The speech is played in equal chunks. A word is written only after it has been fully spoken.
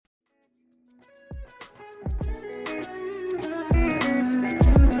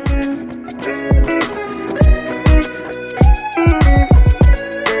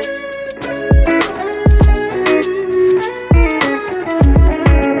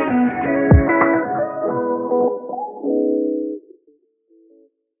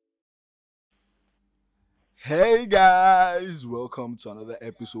Hey guys, welcome to another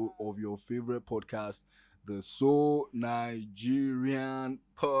episode of your favorite podcast, the So Nigerian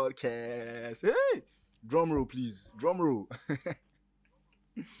Podcast. Hey, drum roll, please. Drum roll.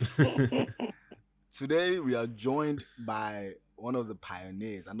 Today we are joined by one of the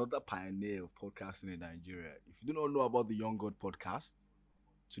pioneers, another pioneer of podcasting in Nigeria. If you do not know about the Young God podcast,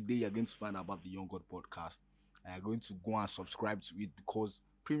 today you're going to find out about the Young God podcast. And you're going to go and subscribe to it because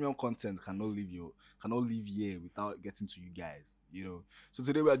premium content cannot leave here without getting to you guys. So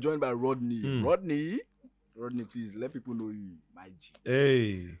today we are joined by Rodney. Rodney, please let people know you, my G,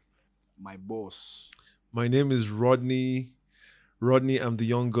 Hey, my boss. my name is Rodney. Rodney, I'm the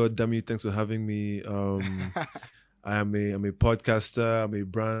young god. Damn you, thanks for having me. I'm a podcaster. I'm a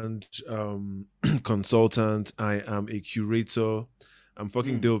brand consultant. I am a curator. I'm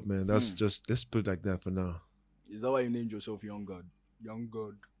fucking dope, man. Let's put it like that for now. Is that why you named yourself Young God? Young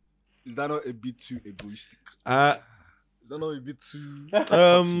God. Is that not a bit too egoistic? Is that not a bit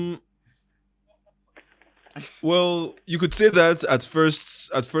too? Well, you could say that at first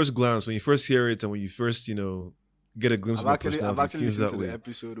glance, when you first hear it and when you first, get a glimpse of my personality. I've actually it seems listened that to way. the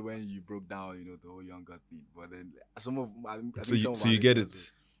episode when you broke down, the whole Young God thing. But then So you get it.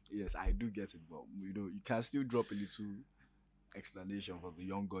 Yes, I do get it, but you can still drop a little explanation for the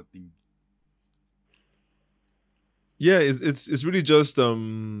Young God thing. Yeah, it's really just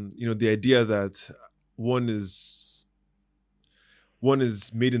the idea that one is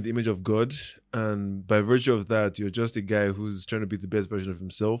made in the image of God, and by virtue of that, you're just a guy who's trying to be the best version of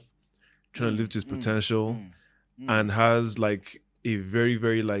himself, trying to live to his potential, and has like a very,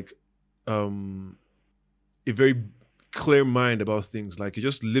 very a very clear mind about things. Like you're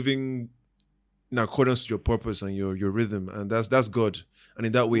just living in accordance with your purpose and your rhythm, and that's God. And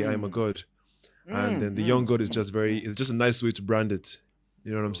in that way, I am a God. And then the young God is just it's just a nice way to brand it.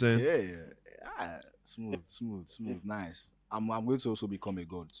 You know what I'm saying? Yeah. Smooth, nice. I'm going to also become a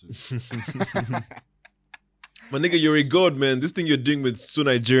god too. My nigga, you're a god, man. This thing you're doing with So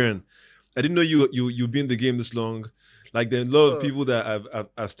Nigerian. I didn't know you've been in the game this long. Like there are a lot of people that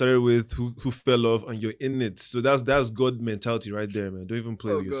I've started with who fell off, and you're in it. So that's God mentality right there, man. Don't even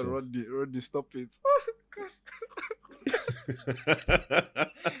play with yourself. Rodney, stop it.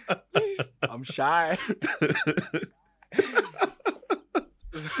 I'm shy.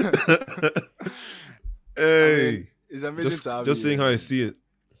 Hey, it's amazing to have just you saying here, how I man. see it.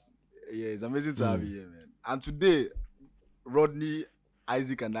 Yeah, it's amazing to have you here, man. And today, Rodney,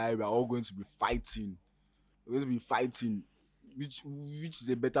 Isaac, and I are all going to be fighting. We're going to be fighting. Which is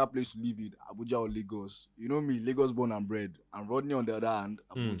a better place to live in, Abuja or Lagos? You know me, Lagos born and bred, and Rodney on the other hand,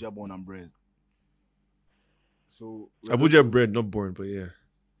 Abuja born and bred. So Abuja bred, not born, but yeah.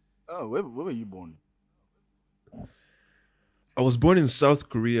 Oh, where were you born? I was born in South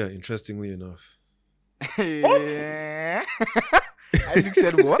Korea, interestingly enough. Isaac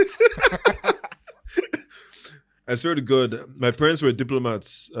said what? I swear to God, my parents were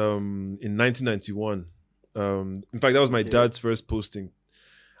diplomats in 1991. In fact, that was my dad's first posting.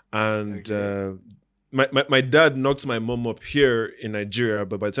 And my dad knocked my mom up here in Nigeria,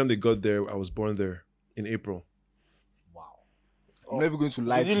 but by the time they got there, I was born there in April. Wow. I'm never going to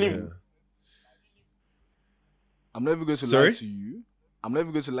lie to you. I'm never going to lie to you. I'm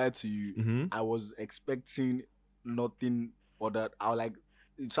never going to lie to you. Mm-hmm. I was expecting nothing other. I was like,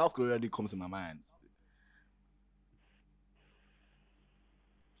 South Korea didn't come to my mind.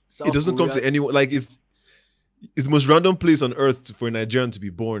 It doesn't come to anyone. Like it's the most random place on earth for a Nigerian to be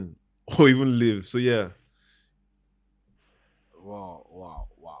born or even live. So yeah. Wow.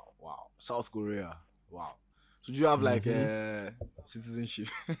 South Korea. Wow. So do you have like citizenship?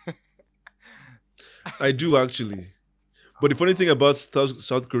 I do actually. But the funny thing about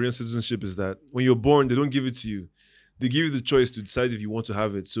South Korean citizenship is that when you're born, they don't give it to you. They give you the choice to decide if you want to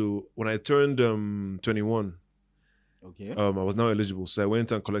have it. So when I turned 21, I was now eligible. So I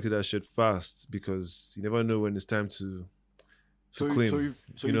went and collected that shit fast because you never know when it's time to claim.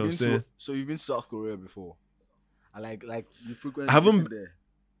 You know what I'm saying? So you've been to South Korea before? I like you frequently I haven't there.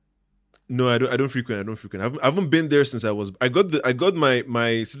 No, I don't frequent. I haven't been there since I got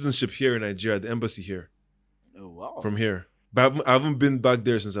my citizenship here in Nigeria, the embassy here. Oh wow! From here, but I haven't been back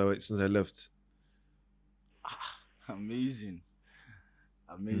there since I left. Amazing.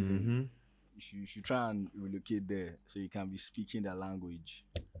 Mm-hmm. You should try and relocate there so you can be speaking their language.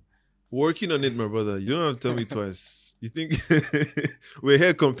 Working on it, my brother. You don't have to tell me twice. You think we're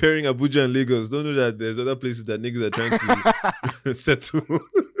here comparing Abuja and Lagos? Don't know that there's other places that niggas are trying to settle.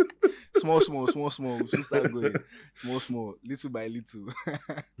 Small. We should start going. Small, little by little.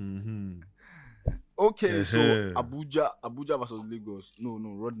 Mm-hmm. Okay, so Abuja versus Lagos. No,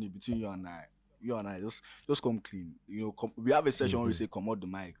 Rodney, between you and I, You and I just come clean. We have a session where we say come out the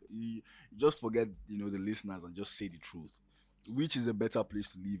mic. You just forget, the listeners and just say the truth. Which is a better place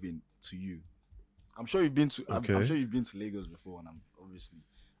to live in to you? I'm sure you've been to. I'm sure you've been to Lagos before, and I'm obviously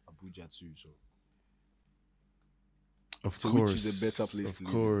Abuja too. So, of course, which is a better place to live in?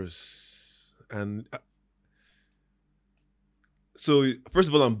 Of course, and. So first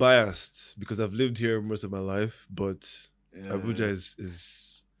of all, I'm biased because I've lived here most of my life, but Abuja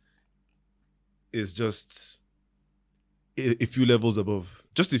is just a few levels above.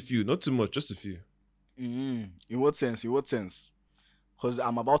 Just a few, not too much, just a few. In what sense? Because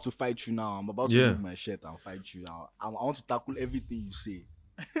I'm about to fight you now. I'm about to move my shirt and fight you now. I want to tackle everything you say.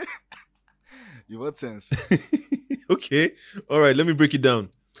 In what sense? Okay. All right, let me break it down.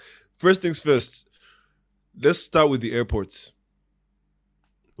 First things first. Let's start with the airport.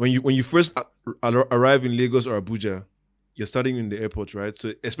 When you first arrive in Lagos or Abuja, you're starting in the airport, right?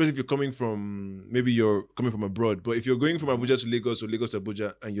 So especially if you're coming from abroad, but if you're going from Abuja to Lagos or Lagos to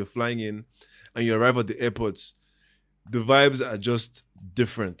Abuja and you're flying in and you arrive at the airports, the vibes are just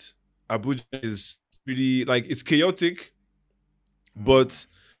different. Abuja is really it's chaotic, but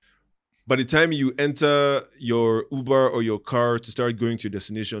by the time you enter your Uber or your car to start going to your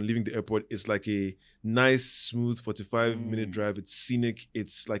destination, leaving the airport, it's like a nice, smooth 45-minute drive. It's scenic.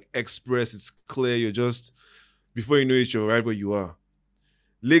 It's like express. It's clear. You're just, before you know it, you're right where you are.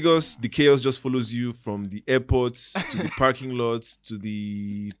 Lagos, the chaos just follows you from the airport to the parking lots to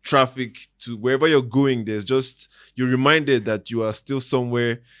the traffic to wherever you're going. You're reminded that you are still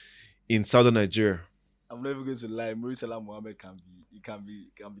somewhere in southern Nigeria. I'm never going to lie. Muritala Mohammed can be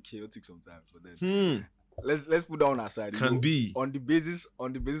chaotic sometimes, but then let's put that on aside. Be on the basis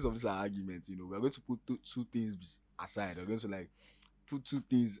of this argument. We're going to put two things aside. We're going to put two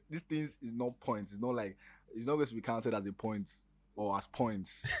things. These things is not points. It's not going to be counted as a point or as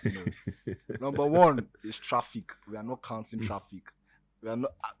points. Number one is traffic. We are not counting traffic. We are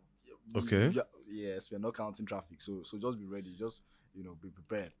not. Okay. Yes, we are not counting traffic. So just be ready. Just be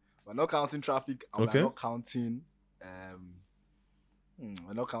prepared. We're not counting traffic, and we're not counting.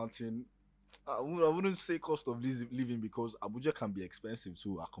 We're not counting. I wouldn't say cost of living because Abuja can be expensive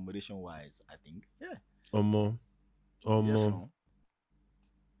too, accommodation wise. I think. Yeah. More. Yes, no?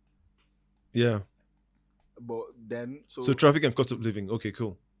 Yeah. But then so traffic and cost of living. Okay,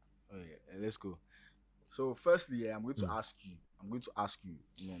 cool. Okay, let's go. So firstly, I'm going to ask you.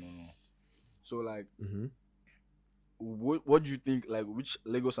 No. So what do you think? Which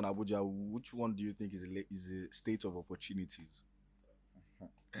Lagos and Abuja? Which one do you think is a state of opportunities?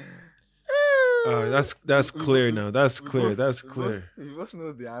 That's clear now. That's clear. That's clear. You must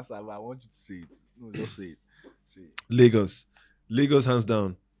know the answer, but I want you to say it. No, just say it. Say it. Lagos, hands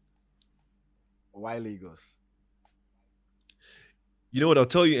down. Why Lagos? You know what? I'll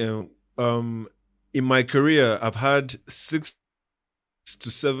tell you. In my career, I've had 6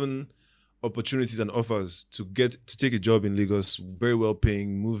 to 7 opportunities and offers to take a job in Lagos, very well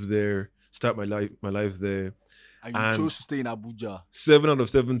paying, move there, start my life there. And you chose to stay in Abuja. 7 out of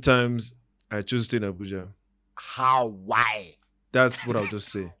 7 times, I chose to stay in Abuja. How? Why? That's what I'll just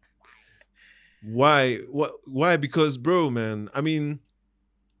say. Why? Why? Because, bro, man, I mean,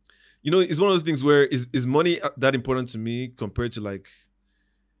 it's one of those things where is money that important to me compared to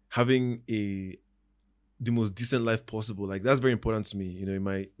having the most decent life possible? That's very important to me, in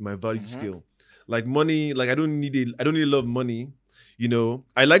my value scale. Money, I don't need love money.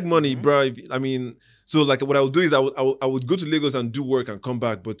 I like money, bro. So what I would do is I would go to Lagos and do work and come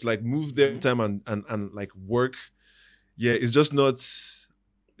back, but move there time and work. Yeah, it's just not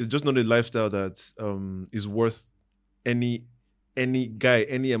a lifestyle that is worth any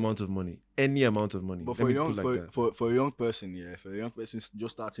amount of money. But for a young person,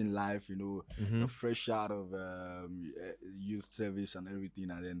 just starting life, fresh out of youth service and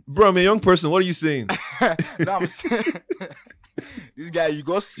everything, and then bro, I'm a young person. What are you saying? No, I'm saying this guy, you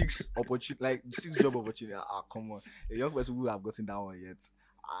got 6 opportunity, 6 job opportunity. Come on, a young person would have gotten that one yet.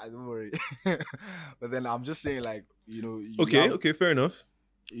 Don't worry. But then I'm just saying, okay, fair enough.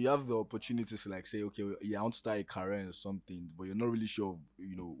 You have the opportunity to say, okay, yeah, I want to start a career or something, but you're not really sure,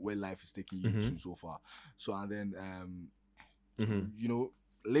 where life is taking you to so far. So and then,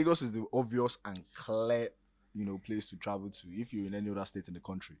 Lagos is the obvious and clear, place to travel to if you're in any other state in the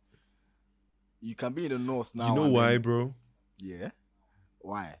country. You can be in the north now. You know why, bro? Yeah.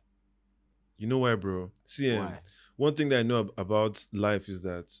 Why? You know why, bro? See, one thing that I know about life is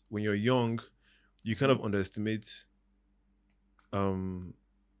that when you're young, you kind of underestimate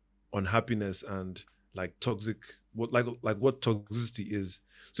unhappiness and like toxic, what what toxicity is.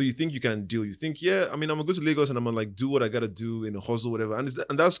 So you think you can deal. You think, yeah, I mean, I'm gonna go to Lagos and I'm gonna like do what I gotta do in a hustle, whatever, and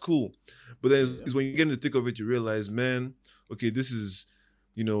that's cool. But then it's when you get in the thick of it, you realize, man, okay, this is,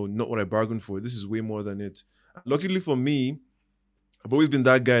 not what I bargained for. This is way more than it. Luckily for me, I've always been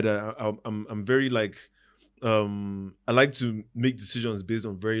that guy that I'm very like, I like to make decisions based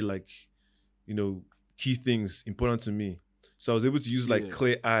on very like, key things important to me. So I was able to use like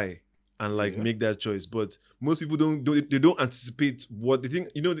clear eye and like make that choice. But most people don't anticipate what they think.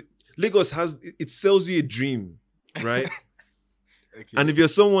 Lagos it sells you a dream, right? Okay. And if you're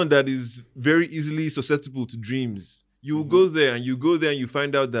someone that is very easily susceptible to dreams, you will go there and you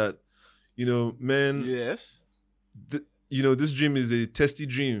find out that, man. Yes. This dream is a testy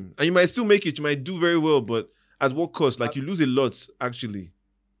dream. And you might still make it. You might do very well, but at what cost? Like you lose a lot, actually.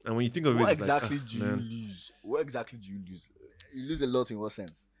 And when you think of what it, exactly like, do you lose? What exactly do you lose? You lose a lot in what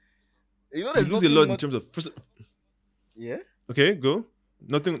sense? You lose a lot in terms of yeah. Okay, go.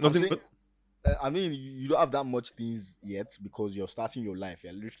 Nothing. I mean, you don't have that much things yet because you're starting your life.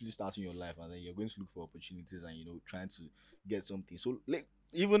 You're literally starting your life, and then you're going to look for opportunities and trying to get something. So like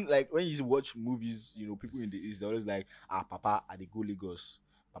even like when you watch movies, people in the East, they're always like, Papa, I dey go Lagos.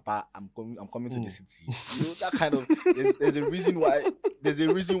 Papa, I'm coming to the city. That kind of there's a reason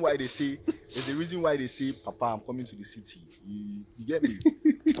why they say Papa, I'm coming to the city. You get me?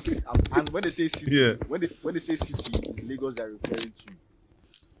 And when they say city, when they say city, it's Lagos they're referring to.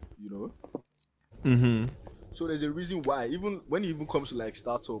 Mm-hmm. So there's a reason why even when it even comes to like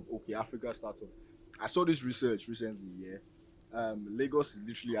startup, Africa startup. I saw this research recently. Lagos is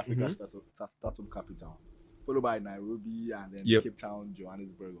literally Africa's startup capital, followed by Nairobi and then Cape Town,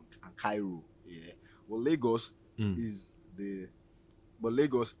 Johannesburg, and Cairo. Yeah. Well, Lagos is the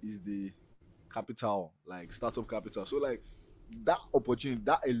capital, like startup capital. So like that opportunity,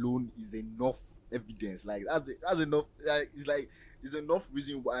 that alone is enough evidence. Like that's enough. Like it's enough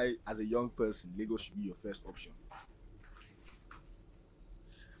reason why, as a young person, Lagos should be your first option.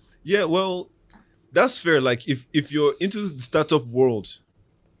 Yeah, well, that's fair. Like if you're into the startup world,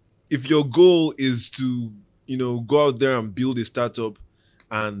 if your goal is to go out there and build a startup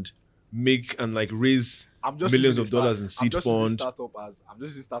and make and like raise millions of dollars in seed fund. I'm just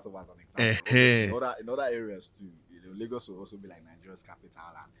using startup as an example. In other areas too, Lagos will also be like Nigeria's capital,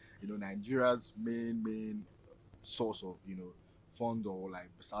 and Nigeria's main source of fund or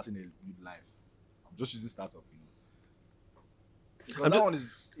like starting a good life. I'm just using startup,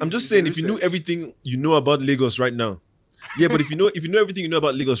 I'm just saying, if you knew everything you know about Lagos right now, but if you know everything you know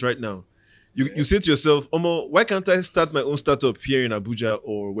about Lagos right now, you say to yourself, Omo, why can't I start my own startup here in Abuja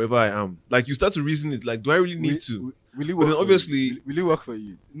or wherever I am? Like you start to reason it, like, do I really need to? Will it work? Obviously, will it work for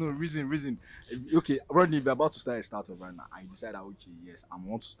you? No, reason. Okay, Rodney, if you're about to start a startup right now, and you decide that yes, I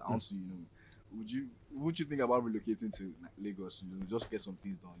want to start. Would you think about relocating to Lagos? Just get some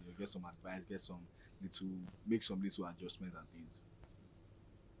things done. Get some advice. Make some little adjustments and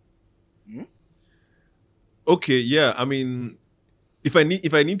things. Okay, yeah. I mean, if I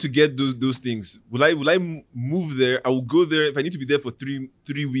need to get those things, will I move there? I will go there if I need to be there for 3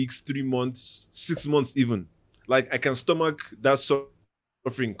 weeks, 3 months, 6 months even. Like I can stomach that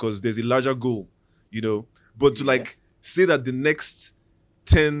suffering because there's a larger goal, But to say that the next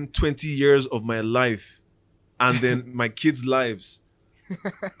 10, 20 years of my life and then my kids' lives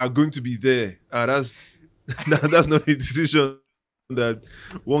are going to be there. That's not a decision that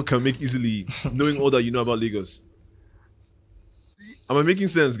one can make easily, knowing all that you know about Lagos. Am I making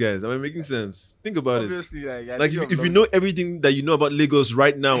sense, guys? Am I making sense? Think about Obviously, it. Like if you know everything that you know about Lagos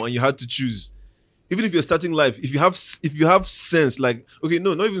right now and you had to choose, even if you're starting life, if you have sense, like, okay,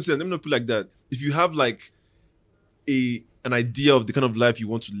 no, not even sense, let me not put it like that. If you have like an idea of the kind of life you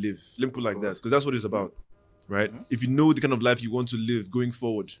want to live, let me put it like that, because that's what it's about, right? Mm-hmm. If you know the kind of life you want to live going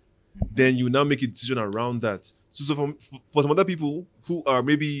forward, then you now make a decision around that. So for some other people who are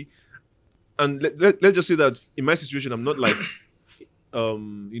maybe, and let's just say that in my situation, I'm not like,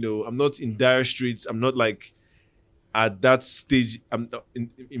 I'm not in dire straits. I'm not like at that stage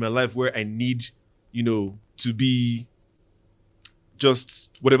in my life where I need, to be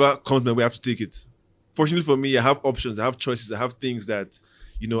just whatever comes my way, I have to take it. Fortunately for me, I have options. I have choices. I have things that,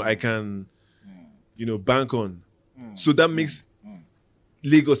 I can, bank on. So that makes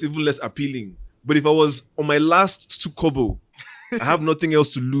Lagos even less appealing. But if I was on my last 2 kobo, I have nothing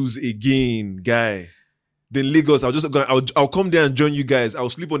else to lose again, guy. Then Lagos, I'll come there and join you guys. I'll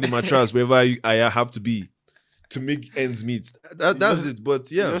sleep on the mattress wherever I have to be to make ends meet. That's it.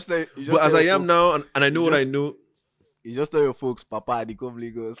 But yeah, but as I am now, and I know what I know. You just tell your folks, Papa, I come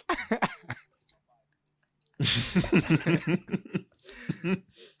Lagos.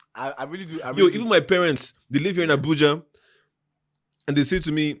 I really do. Yo, even my parents, they live here in Abuja, and they say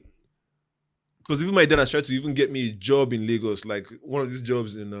to me, because even my dad has tried to even get me a job in Lagos, like one of these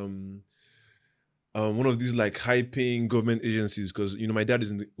jobs in one of these like high-paying government agencies, because you know my dad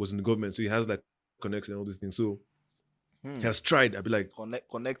was in the government, so he has like connects and all these things. So he has tried. I'd be like,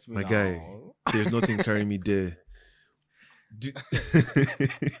 connect me, my now. guy. There's nothing carrying me there.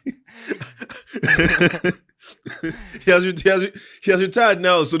 He has retired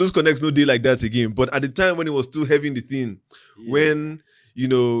now, so those connects no day like that again. But at the time when it was still having the thing, when you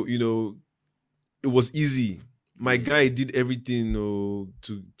know, it was easy. My guy did everything,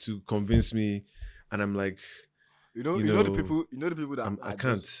 to convince me, and I'm like, you know the people that I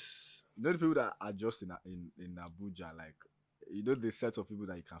can't. You know the people that are just in Abuja, like the set of people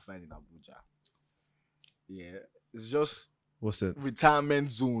that you can find in Abuja. Yeah, it's just what's that? Retirement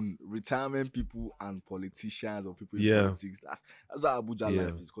people and politicians or people in politics. That's how Abuja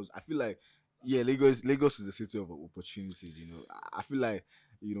life is. Because I feel like Lagos is a city of opportunities. I feel like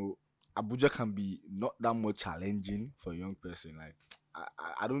Abuja can be not that much challenging for a young person. Like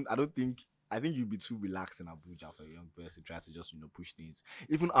I think you'd be too relaxed in Abuja for a young person try to just push things.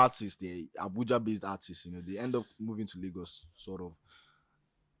 Even artists, Abuja-based artists, they end up moving to Lagos sort of,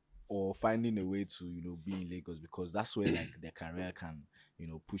 or finding a way to be in Lagos because that's where like their career can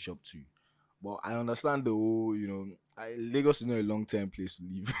push up to. But I understand the whole Lagos is not a long-term place to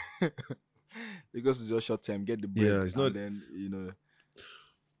live. Lagos is just short-term. Get the bread. Yeah, it's not. Then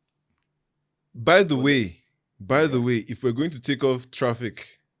By the way, if we're going to take off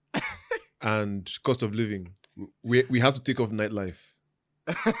traffic and cost of living, we have to take off nightlife.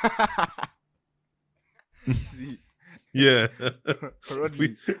 See, yeah.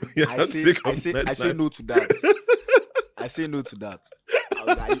 Rodney, I say no to that. I say no to that.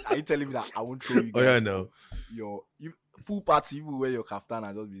 Are you telling me that I won't show you guys? Oh yeah, no. Your pool party, you will wear your kaftan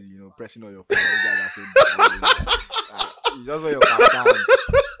and just be pressing on your phone. You guys are saying, you just wear your kaftan.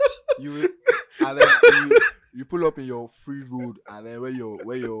 And then you pull up in your free road and then where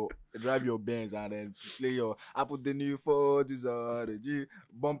you drive your Benz and then play your I put the new Ford the G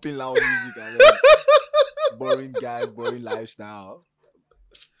bumping loud music and then boring guys, boring lifestyle.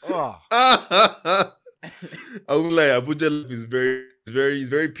 Oh. I won't lie, Abuja life is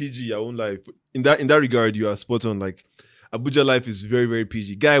very PG. I won't lie. In that regard, you are spot on. Like Abuja life is very, very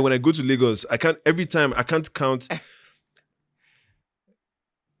PG. Guy, when I go to Lagos, I can't count.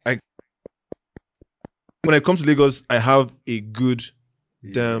 When I come to Lagos, I have a good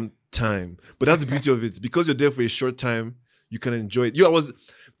damn time. But that's the beauty of it. Because you're there for a short time, you can enjoy it. I was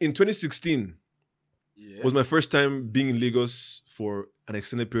in 2016. Was my first time being in Lagos for an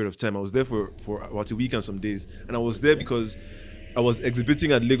extended period of time. I was there for about a week and some days. And I was there because I was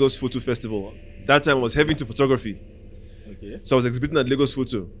exhibiting at Lagos Photo Festival. That time I was heavy into photography. Okay. So I was exhibiting at Lagos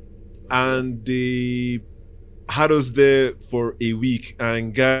Photo. And they had us there for a week.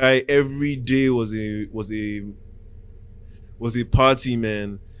 And guy, every day was a party,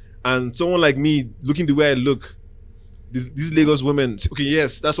 man. And someone like me, looking the way I look, these Lagos women, okay,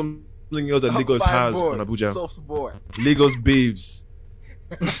 yes, that's something else that Lagos has on Abuja. Soft boy. Lagos babes.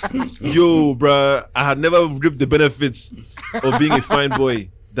 Yo, bruh, I had never reaped the benefits of being a fine boy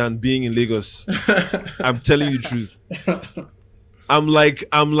than being in Lagos. I'm telling you the truth. I'm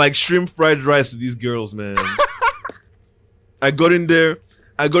like shrimp fried rice to these girls, man. I got in there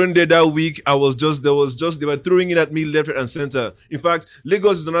that week. They were throwing it at me left, right, and center. In fact,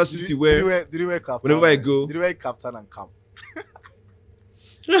 Lagos is another city where did you wear kaftan? Whenever I go, did you wear kaftan and cap?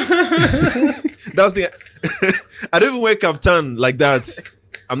 That thing, I don't even wear kaftan like that.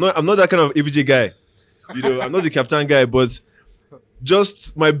 I'm not that kind of ABJ guy. I'm not the kaftan guy, but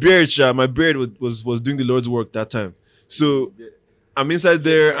just my beard was doing the Lord's work that time. So I'm inside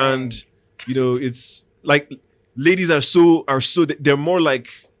there, and it's like ladies are so they're more like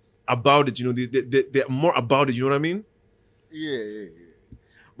about it. They're more about it. You know what I mean? Yeah.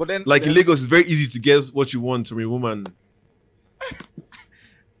 But then, in Lagos, it's very easy to get what you want from a woman.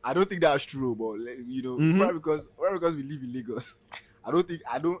 I don't think that's true, but why because we live in Lagos. I don't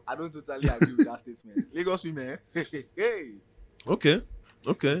totally agree with that statement. Lagos women, hey. Okay.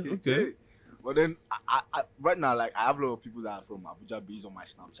 But then I right now, like I have a lot of people that are from Abuja based on my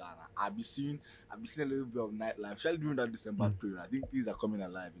Snapchat. I've been seeing a little bit of nightlife, especially during that December period. I think things are coming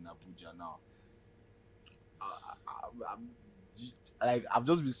alive in Abuja now. I've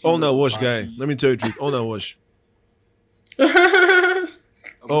just been seeing all now wash, guy. Let me tell you the truth. All now wash.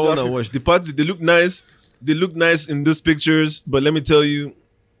 All now wash. The parties, they look nice. They look nice in these pictures, but let me tell you,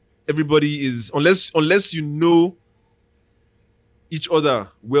 everybody is unless you know each other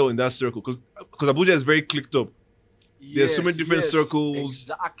well in that circle, because Abuja is very clicked up. There's so many different circles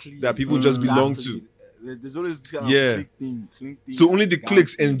that people just belong to. There's always this kind Yeah. of click thing, So only the gang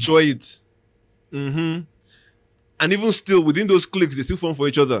cliques thing. enjoy it. And even still, within those cliques, they still form for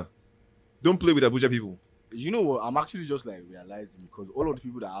each other. Don't play with Abuja people. You know what? I'm actually just like realizing because all of the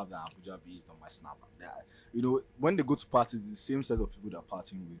people that have the Abuja based on my snap, you know, when they go to parties, the same set of people they're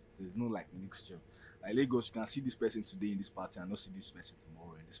partying with. There's no like mixture. Like Lagos, you can see this person today in this party and not see this person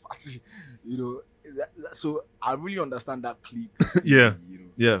tomorrow in this party. You know, so I really understand that clique. Yeah. You know,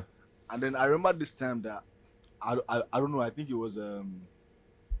 Yeah. and then I remember this time that I don't know. I think it was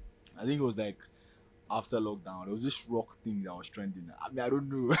like after lockdown, there was this rock thing that was trending. I mean, I don't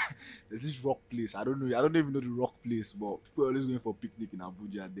know. There's this rock place. I don't know. I don't even know the rock place, but people are always going for picnic in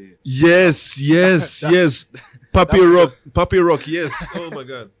Abuja there. Yes. Yes. Papi Rock. Yes. Oh my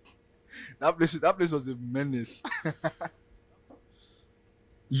God. That place was a menace.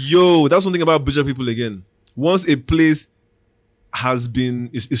 Yo, that's one thing about Abuja people again. Once a place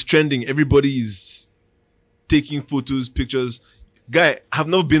is trending, everybody is taking photos, pictures. Guy, I've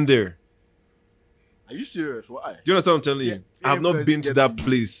not been there. Are you serious? Why? Do you understand what I'm telling you? Peer I've not influence been didn't to get that to you.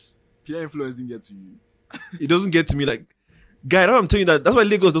 place. Peer influence didn't get to you. It doesn't get to me like, guy, I'm telling you that's why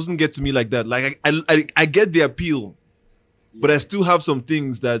Lagos doesn't get to me like that. Like I get the appeal, but I still have some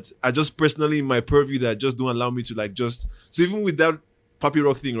things that are just personally in my purview that just don't allow me to like just. So even with that Papi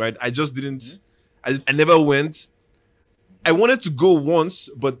Rock thing, right? I just didn't. I never went. I wanted to go once,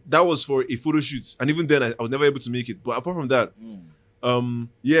 but that was for a photo shoot, and even then I was never able to make it. But apart from that,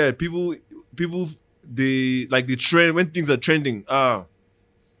 yeah, people they like the trend when things are trending. My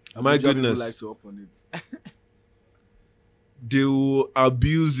Abuja people goodness. like to up on it. They will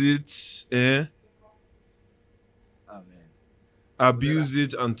abuse it, Oh man. abuse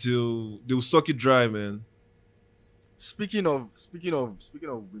it until they will suck it dry, man. Speaking of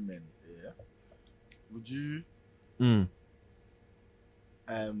women, yeah. Would you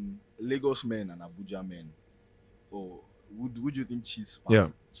Lagos men and Abuja men, or would you think cheats? Yeah.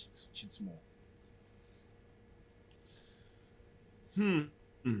 Cheats more.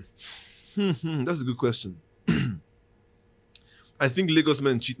 That's a good question. I think Lagos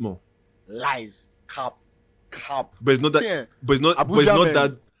men cheat more, Lies, cap. but it's not that. Yeah. But it's not. But it's Abuja not men.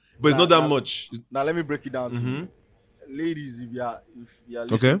 that. But it's not that Nah. much. Now let me break it down to Mhm. you. Ladies, if you are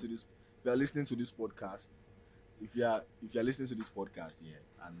listening Okay. to this, if you are listening to this podcast, if you are listening to this podcast, yeah,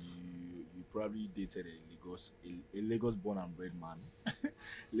 and you probably dated a Lagos born and bred man,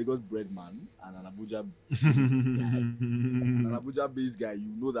 Lagos bred man, and an Abuja an Abuja based guy, you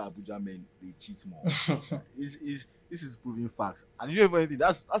know that Abuja men they cheat more. This is proving facts, and you know anything.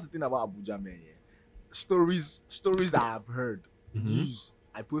 That's the thing about Abuja men, yeah. Stories that I've heard, news,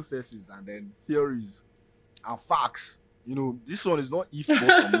 hypotheses, and then theories and facts. You know, this one is not if but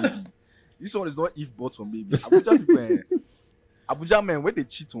or maybe. This one is not if but or maybe. Abuja people, Abuja men, when they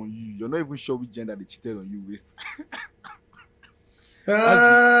cheat on you, you're not even sure which gender they cheated on you with. That's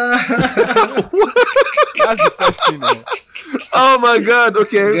the first thing. Oh my God!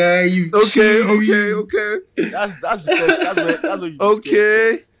 Okay. Guy, you Okay. That's the first. That's what you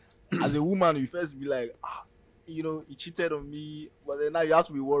Okay. As a woman, you first be like, you know, he cheated on me, but then now you have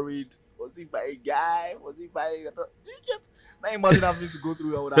to be worried. Was it by a guy? Was it by? Do you get? Now imagine having to go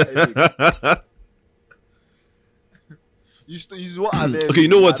through all that headache. You what? Okay, you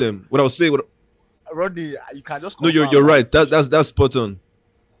know what? What I was saying. Rodney, you can just. No, you're confirm right. that. That's spot on.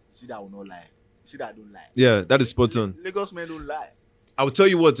 See that I will not lie. See that I don't lie. Yeah, that is spot on. Lagos men don't lie. I will tell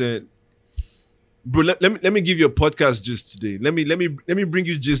you what, bro. Let me give you a podcast gist today. Let me bring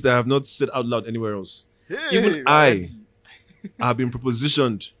you gist that I have not said out loud anywhere else. Hey, Even I have been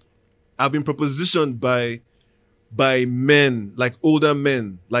propositioned. I've been propositioned by men, like older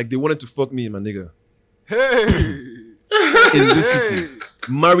men, like they wanted to fuck me, my nigga. Hey. In this city,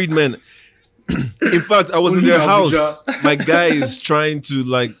 married men. In fact, I was in Only their Abuja. house. My guy is trying to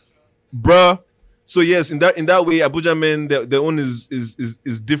like, bruh. So yes, in that way, Abuja men, their own is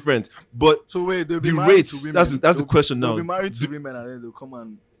different. But So wait, they'll be the married rates, to women. that's the question They'll now. be married to women and then they'll come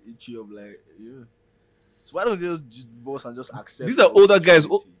and eat you up like, yeah. So why don't they just divorce and just accept? These are older guys.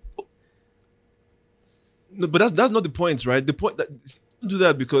 homosexuality? No, but that's not the point, right? The point that don't do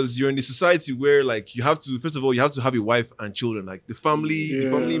that because you're in a society where like you have to, first of all, you have to have a wife and children. Like the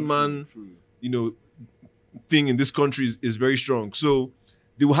family man, True. you know, thing in this country is very strong. So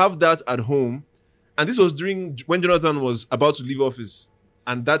they will have that at home. And this was during when Jonathan was about to leave office.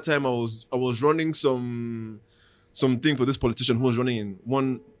 And that time I was running something for this politician who was running in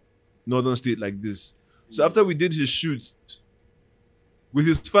one northern state like this. So after we did his shoot with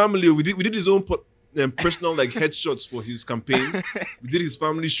his family, we did his own personal like headshots for his campaign. We did his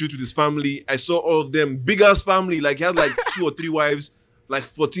family shoot with his family. I saw all of them, big ass family. Like he had like 2 or 3 wives, like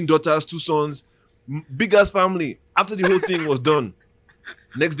 14 daughters, 2 sons, big ass family. After the whole thing was done,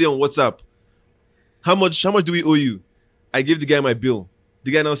 next day on WhatsApp, how much do we owe you? I gave the guy my bill.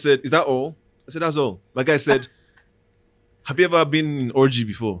 The guy now said, "Is that all?" I said, "That's all." My guy said, "Have you ever been in orgy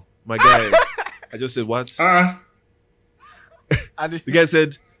before?" My guy, I just said, "What?" And The guy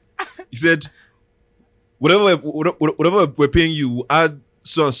said, he said, whatever we're paying you, we'll add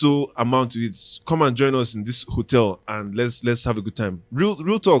so and so amount to it. Come and join us in this hotel and let's have a good time.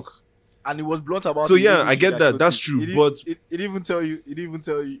 Real talk. and he was blunt about So it. yeah, I get that. That's true. But It didn't even tell you. It didn't even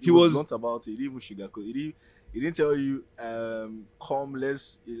tell you. He was- blunt about it. He didn't even sugarcoat. He didn't tell you. Come,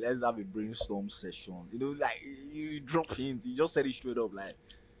 let's have a brainstorm session. You know, like you drop hints. He just said it straight up, like.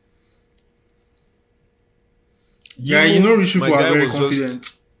 Yeah, you know rich people my are guy very was confident.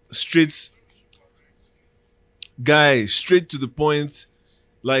 just straight to the point.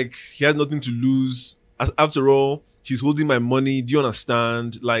 Like he had nothing to lose. After all, he's holding my money. Do you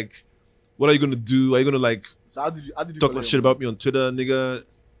understand? Like, what are you gonna do? Are you gonna like So how did you talk collect my your shit money? about me on Twitter, nigga?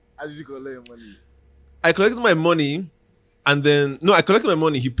 How did you collect your money? I collected my money, and then I collected my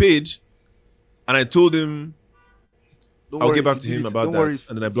money. He paid, and I told him Don't I'll worry get back if to you him did it. about Don't worry that, if-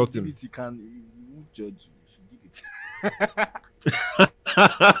 and then I if blocked you him. did it, you won't judge you if you did it.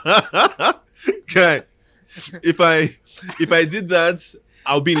 Okay, if I did that,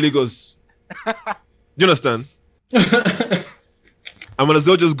 I'll be in Lagos. Do you understand? I might as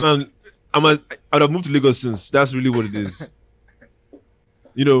well just go and I would have moved to Lagos since. That's really what it is.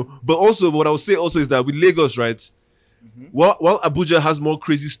 You know, but also what I would say also is that with Lagos, right? Mm-hmm. While Abuja has more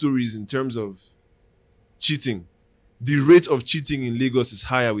crazy stories in terms of cheating, the rate of cheating in Lagos is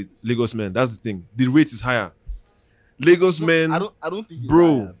higher with Lagos men. That's the thing. The rate is higher. Lagos men, I don't think it's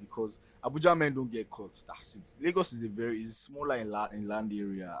bro. higher because Abuja men don't get caught. That's it. Lagos is is smaller in land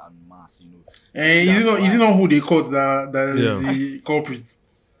area and mass. You know. And is it not who they caught that is Yeah. the culprit?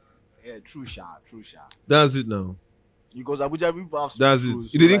 Yeah, true, sha. that's it now. Because Abuja people have That's speed it. rules,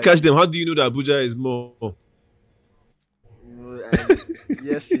 If so they didn't like, catch them, how do you know that Abuja is more?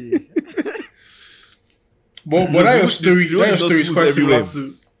 yes, But No, that the your road- story, the road that is your not story is smooth quite similar everywhere.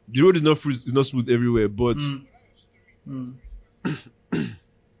 to. The road is not smooth everywhere, but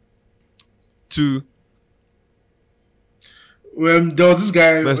to There was this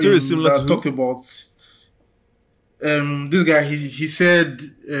guy My story is similar that to who? talked about this guy. He said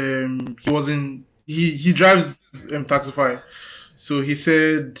he drives Taxify, so he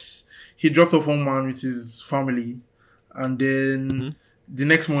said he dropped off one man with his family, and then the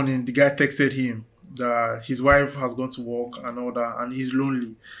next morning the guy texted him that his wife has gone to work and all that, and he's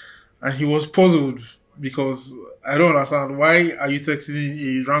lonely, and he was puzzled because I don't understand why are you texting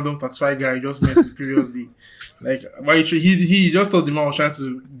a random Taxify guy you just met previously. Like, why he just thought the man was trying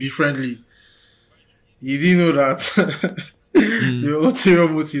to be friendly. He didn't know that there were ulterior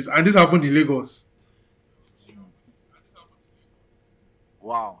motives, and this happened in Lagos.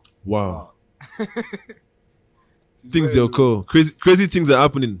 wow. things they occur. Crazy things are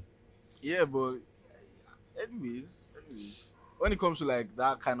happening. Yeah, but anyways, when it comes to like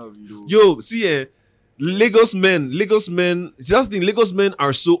that kind of Yo, see, Lagos men. See, that's the thing. Lagos men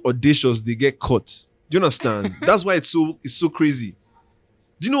are so audacious; they get caught. Do you understand? That's why it's so crazy.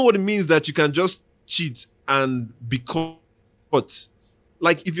 Do you know what it means that you can just cheat and be caught?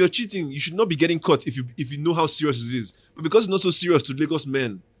 Like, if you're cheating, you should not be getting caught if you know how serious it is. But because it's not so serious to Lagos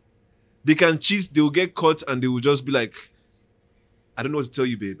men, they can cheat, they will get caught, and they will just be like, I don't know what to tell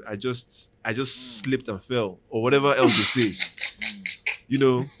you, babe. I just slipped and fell, or whatever else they say. You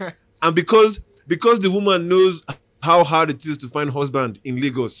know? And because the woman knows how hard it is to find husband in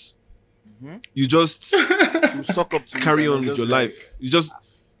Lagos, you just you suck up to carry it and on with just your like, life.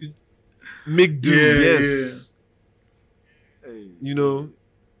 You make do, Yeah, yes. hey, You know?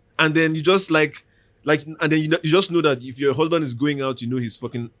 And then you just like and then you just know that if your husband is going out, you know he's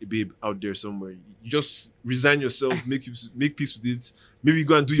fucking a babe out there somewhere. You just resign yourself, make peace with it. Maybe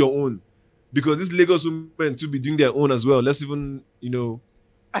go and do your own. Because these Lagos women to be doing their own as well. Let's even,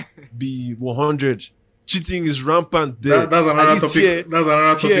 be 100. Cheating is rampant there. That's At another least topic. here, That's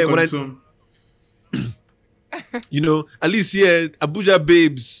another topic when on I- its own. at least here, Abuja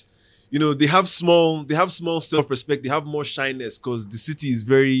babes, they have small self-respect. They have more shyness because the city is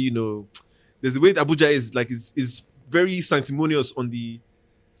very, there's a way Abuja is like is very sanctimonious on the,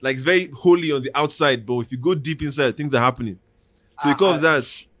 like it's very holy on the outside, but if you go deep inside, things are happening. So because of that,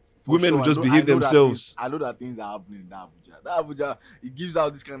 for women sure, will just I behave know that themselves. I know that things are happening in that Abuja. That Abuja, it gives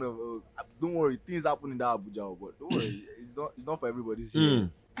out this kind of. Don't worry, things happen in that Abuja, but don't worry, it's not for everybody's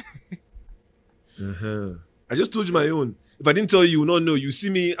ears. I just told you my own. If I didn't tell you, you don't know. You see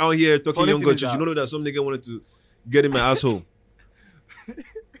me out here talking Funny young thing God is shit. that- You don't know that some nigga wanted to get in my asshole.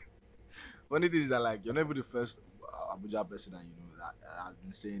 Funny thing is that like you're never the first Abuja person that that I've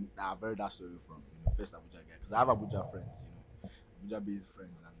been saying that I've heard that story from. First Abuja guy, because I have Abuja friends, Abuja based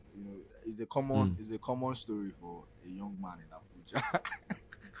friends, and it's a common story for a young man in Abuja.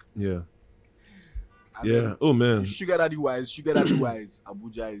 Yeah. And Yeah. then Oh man. sugar daddy wise,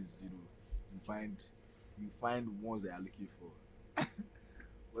 Abuja is you find ones that are looking for.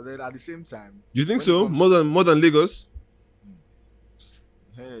 But then at the same time, You think when it so? comes More than Lagos?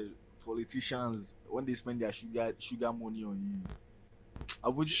 hey, politicians when they spend their sugar money on you,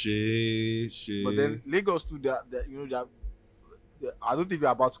 Abuja. Shit. But then Lagos too, I don't think we're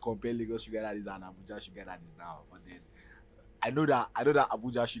about to compare Lagos sugar daddies and Abuja sugar daddies now. But then I know that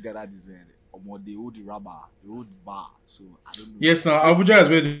Abuja sugar daddies, man, they hold the rubber, they hold the bar. So I don't know. Yes, now Abuja is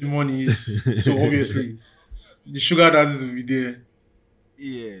where the money is. So obviously, the sugar daddies will be there.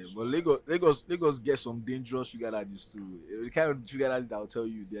 Yeah, but Lagos gets some dangerous sugar daddies too. The kind of sugar daddies that will tell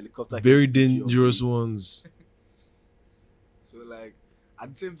you the helicopter. Very can pick you up. dangerous ones. So like at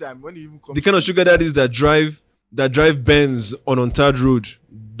the same time, when you even come The kind of sugar daddies that drive Benz on untarred road.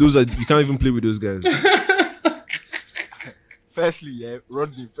 Those are you can't even play with those guys.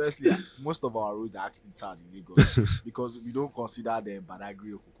 Rodney, most of our roads are actually tarred in Lagos because we don't consider them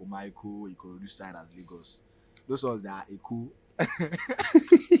Badagry or Kokomaiko, Ikorodu side as Lagos. Those ones that are Eku.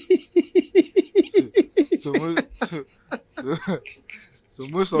 so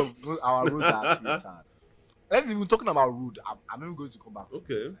most of our roads are actually tarred. Let's even talking about road. I'm even going to come back.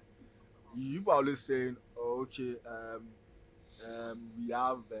 Okay. You are always saying, oh, okay, we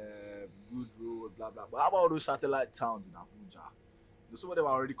have good road, blah blah. But how about all those satellite towns in Abuja? Some of them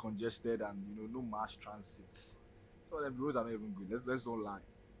are already congested and no mass transit. Some of them roads are not even good. Let's don't lie.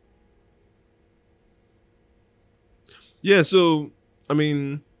 Yeah, so I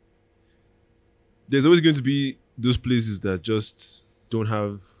mean, there's always going to be those places that just don't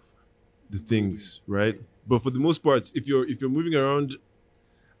have the things, right? But for the most part, if you're moving around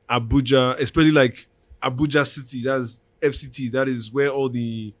Abuja, especially like Abuja City, that's FCT, that is where all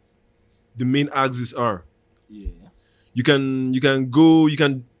the main axes are. Yeah. You can go,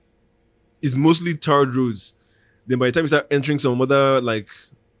 it's mostly tarred roads. Then by the time you start entering some other like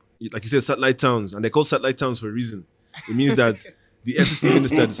you said, satellite towns, and they're called satellite towns for a reason. It means that the FCT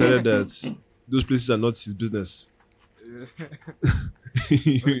minister decided that those places are not his business.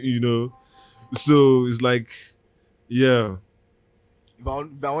 So it's like, yeah. If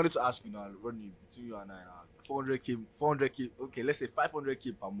I wanted to ask you now, Rodney, between you and I now, 400k, okay, let's say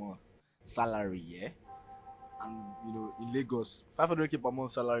 500k per month salary, yeah? And, in Lagos, 500k per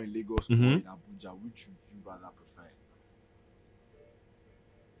month salary in Lagos or in Abuja, which would you rather prefer?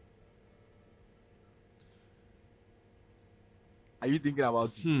 Are you thinking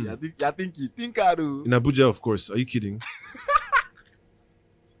about it? You're thinking. Think, Adu. In Abuja, of course. Are you kidding?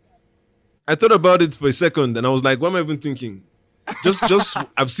 I thought about it for a second and I was like, what am I even thinking? Just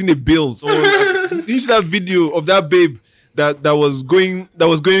I've seen a bill. So you see that video of that babe that was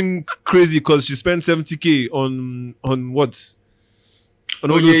going crazy because she spent 70k on what?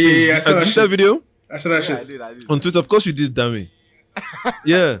 On all those things. Yeah. I saw Did you see that video? I saw that Yeah, shit. I did. On Twitter, of course you did, damn it.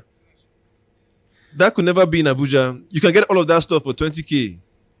 Yeah. That could never be in Abuja. You can get all of that stuff for 20k.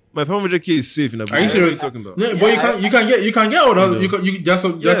 My 500k is safe in Abuja. Are you serious? What are you talking about? No, but you can get all those. There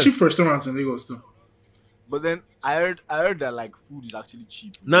are Yes. cheap restaurants in Lagos too. But then I heard that like food is actually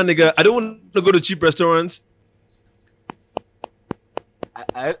cheap. Nah, nigga, I don't want to go to cheap restaurants.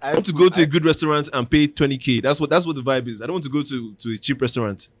 I I want to go to a good restaurant and pay 20k. That's what the vibe is. I don't want to go to a cheap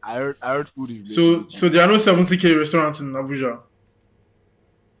restaurant. I heard food is So really cheap. so there are no 70k restaurants in Abuja.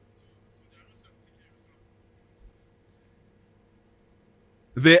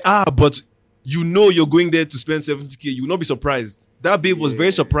 There are, but you're going there to spend 70k. You will not be surprised. That babe was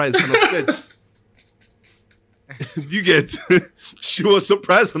very surprised and upset. Do you get? She was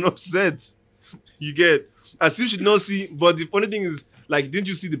surprised and upset. You get? As if she did not see. But the funny thing is, like, didn't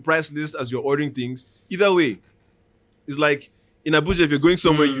you see the price list as you're ordering things? Either way, it's like in Abuja, if you're going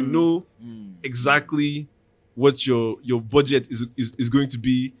somewhere, you know exactly what your budget is going to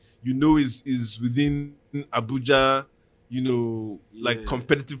be. You know is within Abuja. Like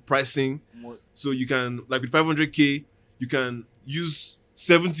competitive pricing. So you can, like with 500k, you can use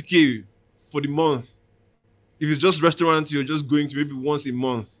 70k for the month. If it's just restaurant, you're just going to maybe once a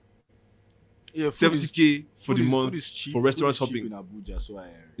month. Yeah, 70k for the month food is cheap. for restaurant Food is cheap shopping. in Abuja, so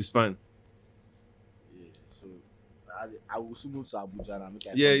It's fine. so I will soon move to Abuja now.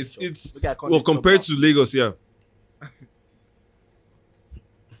 Yeah, it's well compared to Lagos, yeah.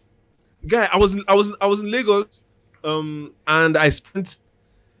 guy, I was in Lagos, and I spent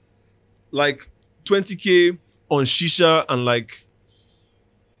like 20K on shisha and like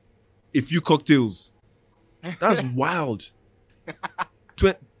a few cocktails. That's wild.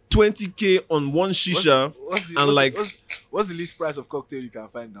 20K on one shisha what's the least price of cocktail you can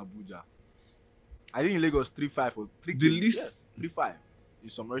find in Abuja? I think in Lagos 3.5 or 3K. The least 3.5 in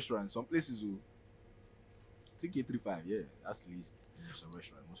some restaurants, some places will 3K 3.5. Yeah, that's the least in some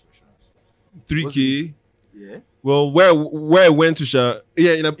restaurants, most restaurants. 3K. Yeah. Well, where I went to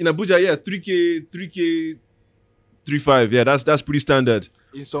in Abuja, yeah, 3K 3.5. Yeah, that's pretty standard.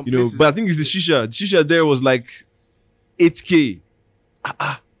 In some you know, places, but I think it's the shisha. The shisha there was like 8K.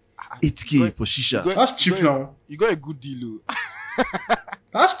 8K for shisha. That's cheap now. You got a good deal.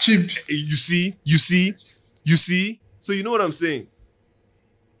 That's cheap. You see. So you know what I'm saying?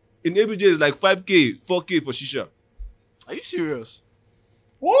 In ABJ it's like 5K, 4K for shisha. Are you serious?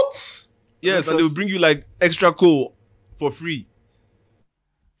 What? Yes, and they'll bring you like extra coal for free.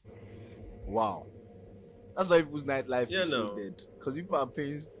 Wow. That's why people's nightlife is no. so dead. Because people are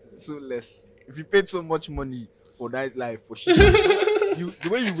paying so less. If you paid so much money for nightlife, for shit, the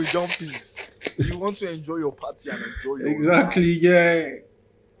way you were jumping, you want to enjoy your party and enjoy your Exactly, life.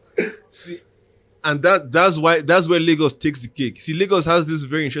 yeah. See, and that's where Lagos takes the cake. See, Lagos has this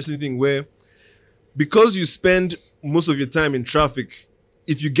very interesting thing where because you spend most of your time in traffic,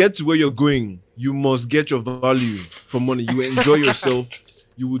 if you get to where you're going, you must get your value for money. You enjoy yourself.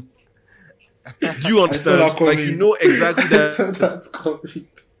 You would. Do you understand? Like you know exactly that. That's coming.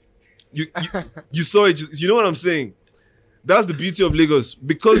 You saw it. You know what I'm saying? That's the beauty of Lagos.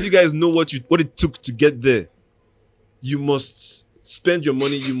 Because you guys know what it took to get there. You must spend your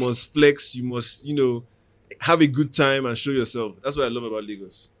money. You must flex. You must have a good time and show yourself. That's what I love about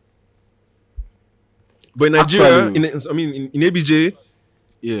Lagos. But in Nigeria, in ABJ,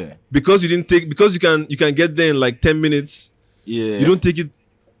 yeah, because you can get there in like 10 minutes. Yeah, you don't take it.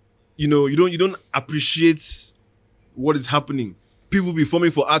 You don't appreciate what is happening. People be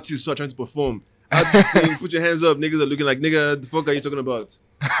forming for artists who are trying to perform. Artists saying, "Put your hands up." Niggas are looking like, "Nigga, the fuck are you talking about?"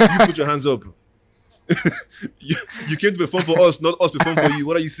 You put your hands up. you came to perform for us, not us perform for you.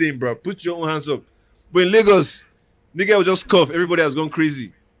 What are you saying, bro? Put your own hands up. But in Lagos, nigga will just cough. Everybody has gone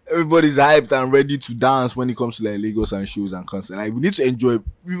crazy. Everybody's hyped and ready to dance when it comes to like Lagos and shows and concerts. Like we need to enjoy.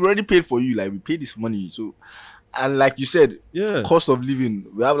 We've already paid for you. Like we paid this money, so. And like you said, yeah, cost of living,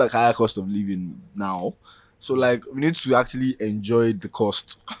 we have like higher cost of living now. So like we need to actually enjoy the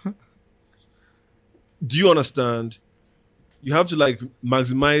cost. Do you understand? You have to like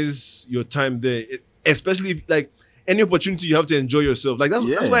maximize your time there, especially if like any opportunity you have to enjoy yourself. Like that's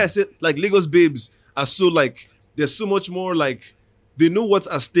why I said like Lagos babes are so like there's so much more like they know what's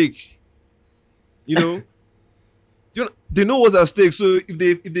at stake. They know what's at stake. So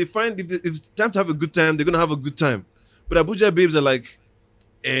if it's time to have a good time, they're gonna have a good time. But Abuja babes are like,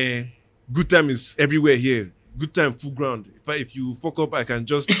 good time is everywhere here. Good time, full ground. If you fuck up, I can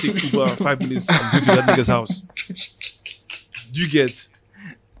just take Uber 5 minutes and go to that nigga's house. Do you get?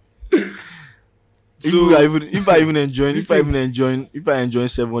 So if I enjoy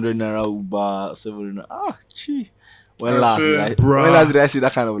 700 naira Uber, 700. Gee. When last did I see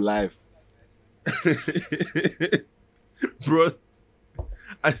that kind of life? Bro,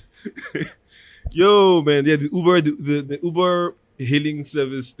 yo man, yeah, the Uber hailing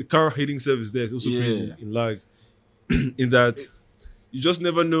service, the car hailing service there is also crazy in like in that you just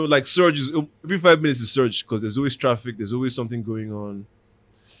never know. Like surge is every 5 minutes is surge because there's always traffic, there's always something going on.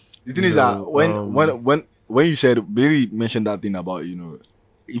 The thing is that when you said Billy mentioned that thing about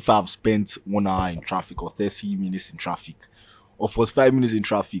if I've spent 1 hour in traffic or 30 minutes in traffic or 45 minutes in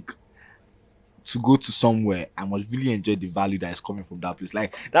traffic to go to somewhere, I must really enjoy the value that is coming from that place.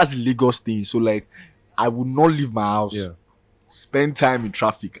 Like that's the Lagos thing. So like I would not leave my house, spend time in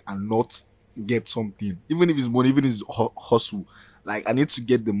traffic and not get something, even if it's money, even if it's hustle. Like I need to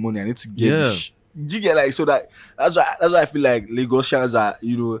get the money. I need to get you get like so that's why I feel like Lagosians are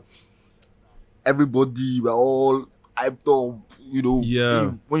everybody, we're all hyped up.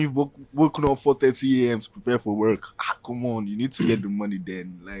 When you've woken up 4:30 a.m. to prepare for work, come on, you need to get the money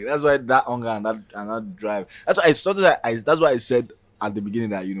then. Like that's why that hunger and that drive. That's why I said at the beginning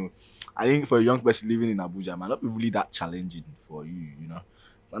that I think for a young person living in Abuja, it might not be really that challenging for you.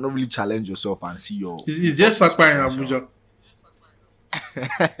 Might not really challenge yourself and see your. It's just Sakpa in Abuja.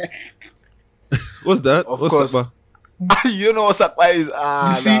 What's that? Of What's course. Sakpa? You don't know what Sakpa is.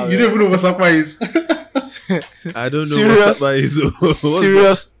 You don't even know what Sakpa is. I don't know what Sakpa is.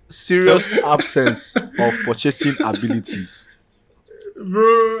 Serious absence of purchasing ability.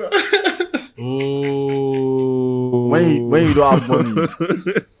 Bro. Oh. When you don't have money.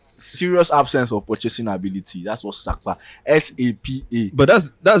 serious absence of purchasing ability. That's what SAPA. SAPA.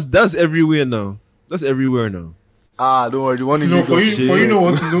 But that's everywhere now. That's everywhere now. Don't worry. The one in No, Lagos.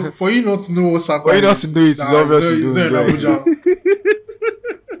 for you not to know what Sapa For you not is. to know it, it's obvious you it's don't not in know it. Abuja.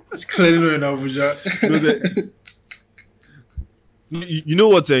 It's clearly not in Abuja. You know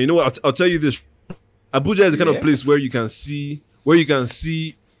what? You know what? I'll tell you this. Abuja is the kind of place where you can see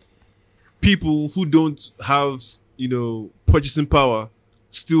people who don't have purchasing power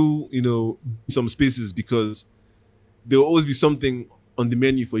still some spaces, because there will always be something on the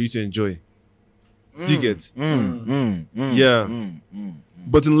menu for you to enjoy. Do you get?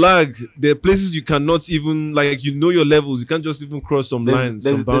 But in Lag, there are places you cannot even your levels. You can't just even cross some lines,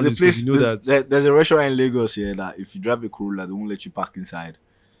 some boundaries. Because you know that there's a restaurant in Lagos here that if you drive a Corolla, they won't let you park inside.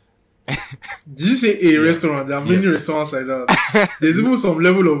 Did you say a restaurant? There are many restaurants like that. There's even some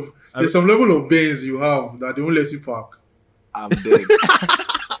level of Benz you have that they won't let you park. I'm dead.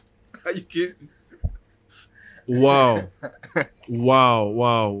 Are you kidding? Wow.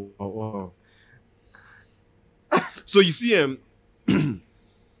 So you see,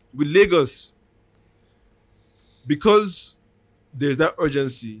 with Lagos, because there's that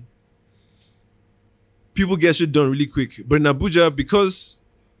urgency, people get shit done really quick. But in Abuja, because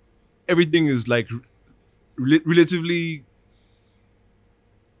everything is like relatively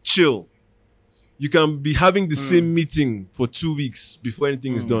chill, you can be having the same meeting for 2 weeks before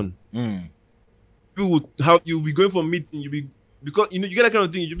anything is done. You'll be going for meeting. Because you get that kind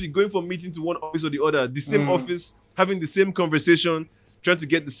of thing. You'll be going from meeting to one office or the other, the same office, having the same conversation, trying to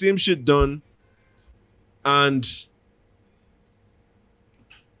get the same shit done, and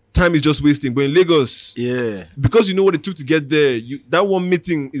time is just wasting. But in Lagos, because you know what it took to get there, that one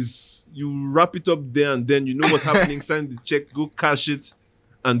meeting is you wrap it up there and then you know what's happening, sign the check, go cash it,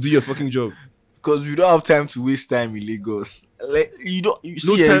 and do your fucking job. Because we don't have time to waste time in Lagos. Like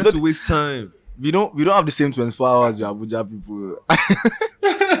to waste time. We don't have the same 24 hours with Abuja people.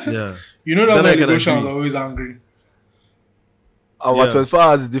 Yeah. You know that my Lagosians are always angry. Our 24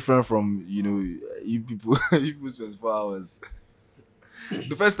 hours is different from you people. You people's 24 hours.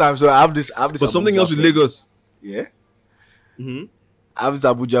 The first time, so I have this. But something else with Lagos. Yeah. Mm-hmm. I have this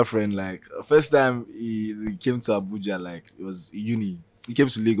Abuja friend. Like first time he came to Abuja, like it was uni. He came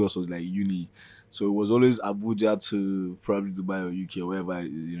to Lagos, was like uni. So it was always Abuja to probably Dubai or UK or wherever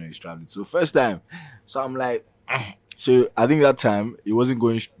he's traveling. So first time, so I'm like, so I think that time he wasn't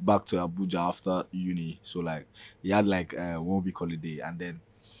going back to Abuja after uni. So like he had like 1 week holiday, and then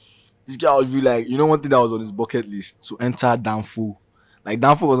this guy was really like, one thing that was on his bucket list to enter Danfo. Like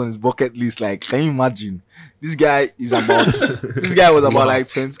Danfo was on his bucket list. Like, can you imagine? This guy was about like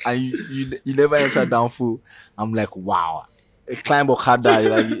 20, and you never entered Danfo. I'm like, wow. Climb Okada,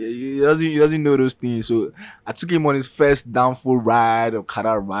 like he doesn't know those things. So I took him on his first Danfo ride,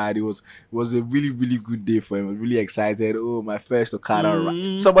 Okada ride. It was a really, really good day for him. I was really excited. Oh, my first Okada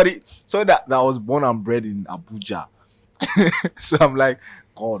ride. Somebody that was born and bred in Abuja. So I'm like,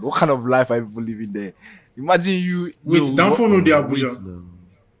 God, what kind of life are people living there? Imagine you. Wait, Danfo no the Abuja.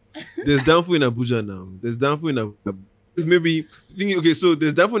 There's Danfo in Abuja now. There's Danfo in Abuja. Maybe thinking, okay, so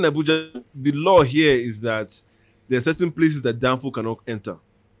there's Danfo in Abuja. The law here is that there are certain places that Danfo cannot enter.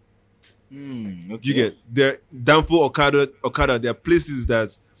 Okay. You get there, Danfo, Okada. There are places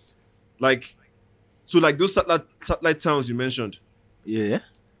that, like those satellite towns you mentioned. Yeah.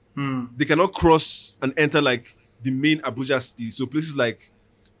 They cannot cross and enter like the main Abuja city. So places like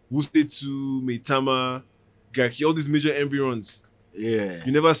Wuse2, Maitama, Garki, all these major environs. Yeah.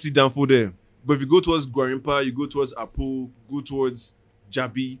 You never see Danfo there. But if you go towards Gwarimpa, you go towards Apo, go towards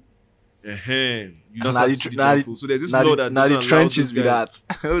Jabi. You not start to see the Danfo. So there's this law that now the doesn't allow trenches those be guys.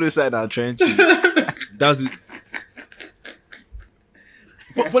 that. Who decide our trenches? That's it.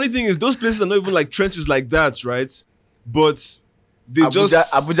 Funny thing is, those places are not even like trenches like that, right? But they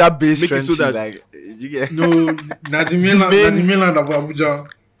Abuja based make it trenches, so that like you get. No, not the mainland of Abuja.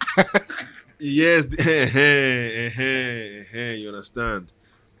 Yes, you understand?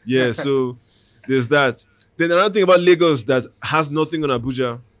 Yeah, so there's that. Then another thing about Lagos that has nothing on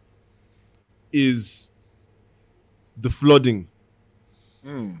Abuja is the flooding.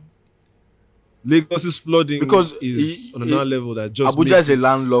 Lagos's flooding Because is on another level that just Abuja makes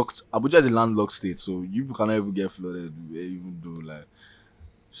is a landlocked state, so you cannot even get flooded, even though like.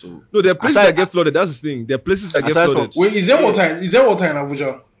 So no, there are places that get flooded. That's the thing. There are places that get flooded. Wait, is there water? Is there water in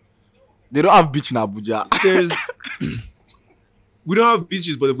Abuja? They don't have beach in Abuja. We don't have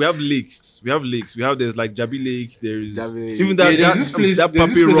beaches, but we have lakes. There's like Jabi Lake. There's even there's this place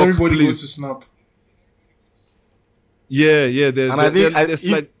everybody goes to snap. Yeah. There's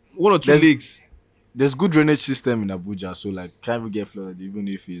like 1 or 2 lakes. there's good drainage system in Abuja, so like can't even get flooded even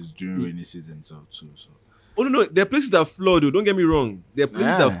if it's during rainy season. So too. So Oh no, there are places that flood. Though, don't get me wrong. There are places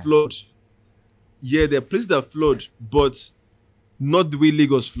Yeah. that flood. Yeah, there are places that flood, but not the way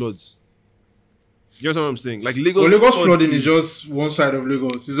Lagos floods. You know what I'm saying? Like Lagos. But Lagos flood flooding is just one side of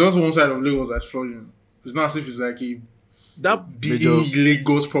Lagos. It's just one side of Lagos that's flooding. It's not as if it's like a that, big Major-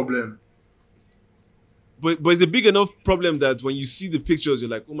 Lagos problem. but it's a big enough problem that when you see the pictures, you're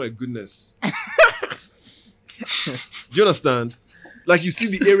like, oh my goodness. Do you understand? Like you see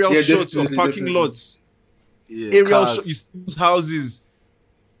the aerial Yeah, shots of definitely, parking definitely. lots, yeah, aerial cars. shots, you see those houses.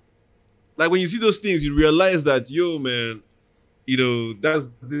 Like when you see those things, you realize that, yo, man, you know, that's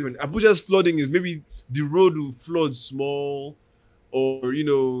different. Abuja's flooding is maybe the road will flood small, or you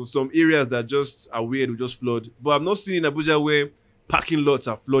know, some areas that just are weird will just flood. But I've not seen in Abuja where parking lots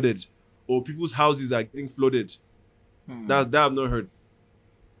are flooded or people's houses are getting flooded. That I've not heard.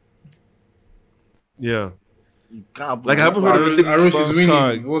 Yeah, You can't Like, I haven't heard of anything Arosh from is winning.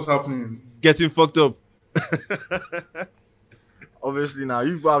 Sky. What's happening? getting fucked up. Obviously now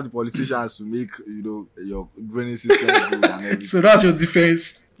you have the politicians to make your drainage system good and everything. So that's your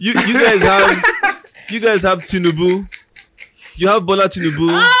defense. You guys have Tinubu. You have Bola Tinubu.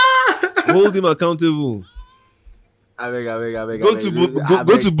 Hold him accountable. I beg. Go to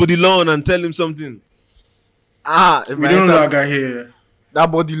Budilon and tell him something. If We I don't know enter that guy here.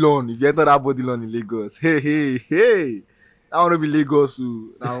 that body loan. If you enter that body loan in Lagos, hey, I want to be Lagos.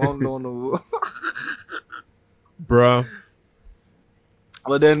 I want no. Bruh.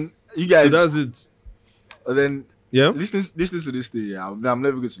 But then you So guys, that's it. but then Yeah? listening to this thing, yeah, I'm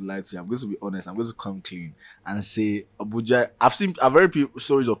never going to lie to you. I'm going to be honest. I'm going to come clean and say Abuja. I've heard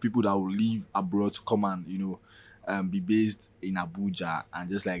stories of people that will leave abroad to come and be based in Abuja and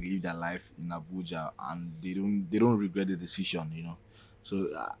just like live their life in Abuja, and they don't regret the decision. So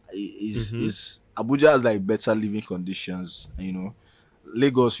it's Abuja has like better living conditions.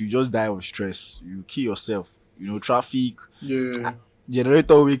 Lagos, you just die of stress. You kill yourself. Traffic. Yeah.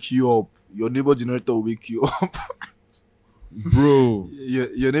 Generator will wake you up. Your neighbor generator will wake you up. Bro.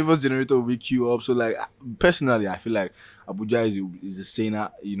 your neighbor's generator will wake you up. So like personally, I feel like Abuja is a saner,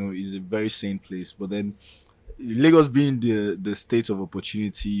 is a very sane place. But then Lagos being the state of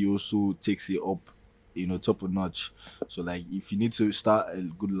opportunity also takes it up, top of notch. So like if you need to start a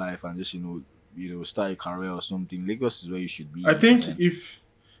good life and just start a career or something, Lagos is where you should be. I think Yeah.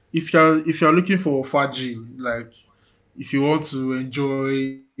 if you're looking for 5G, like if you want to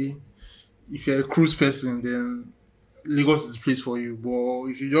enjoy, if you're a cruise person, then Lagos is the place for you. But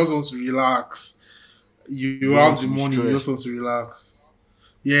if you just want to relax, you want have to the be money, you just stressed. want to relax.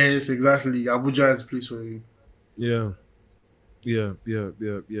 Yes, exactly. Abuja is the place for you. Yeah.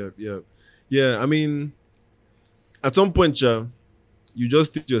 Yeah, I mean, at some point, you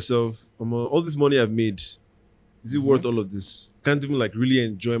just think to yourself, all this money I've made, is it worth all of this? Can't even like really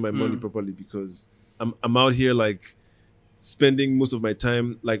enjoy my money properly because I'm out here like spending most of my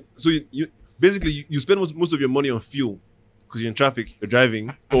time like, so you basically you spend most of your money on fuel because you're in traffic, you're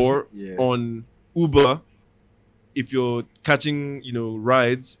driving, or Yeah. on Uber if you're catching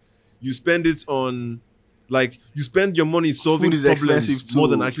rides. You spend it on, like, you spend your money solving Food is problems expensive more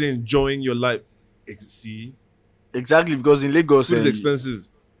too. than actually enjoying your life. See, Exactly, because in Lagos, food is expensive.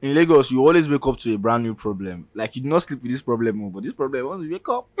 in Lagos, you always wake up to a brand new problem. Like you do not sleep with this problem, but this problem once you wake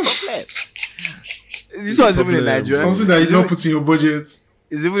up, problem. This one's even in Problem. Nigeria. Something that you don't put in your budget.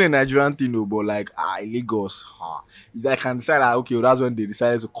 It's even a Nigerian thing, though. But like, in Lagos, they can decide that okay, that's when they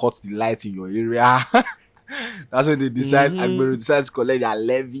decided to cut the light in your area. That's when they decide. Agbero decides to collect their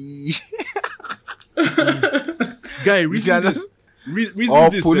levy. Guy, You reason can this. just- Reason Or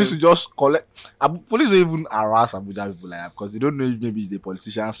this. police will just collect. Police will even harass Abuja people like that because they don't know if maybe it's a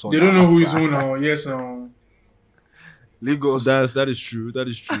politician's son. They don't know who is after. who now. Yes, now. Lagos. that is true. That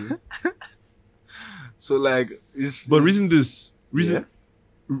is true. So like, it's. But it's- reason this.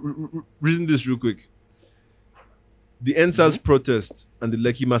 Reason this real quick. The NSAS protest and the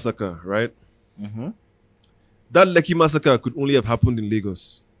Lekki massacre, right? Mhm. That Lekki massacre could only have happened in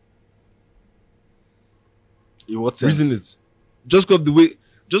Lagos. In what sense? Reason it. Just because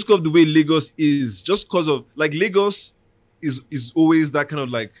of the way Lagos is, just because of like Lagos is always that kind of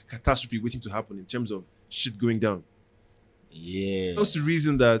like catastrophe waiting to happen in terms of shit going down. Yeah. That's the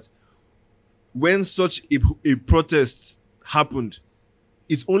reason that when such a protest happened,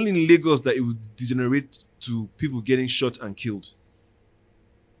 it's only in Lagos that it would degenerate to people getting shot and killed.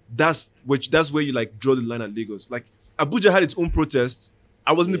 That's where you like draw the line at Lagos. Like Abuja had its own protests.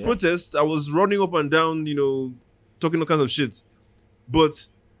 I was in the Yeah. protests. I was running up and down, talking all kinds of shit. But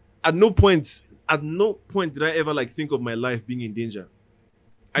at no point did I ever like think of my life being in danger.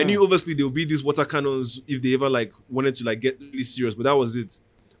 I knew obviously there would be these water cannons if they ever like wanted to like get really serious, but that was it.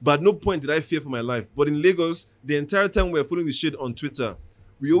 But at no point did I fear for my life. But in Lagos, the entire time we were following the shit on Twitter,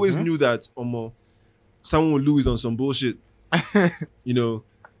 we always knew that someone will lose on some bullshit. You know,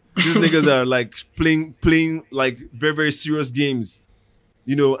 these niggas are like playing like very, very serious games.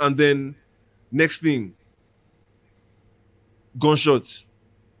 You know, and then next thing, gunshots,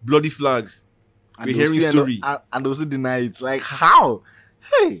 bloody flag. We're hearing story. And also deny it. Like, how?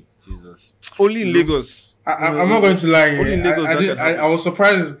 Hey, Jesus. Only in Lagos. I'm not going to lie. Only in Lagos I was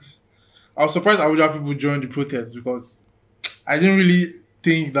surprised. I was surprised Abuja people joined the protest because I didn't really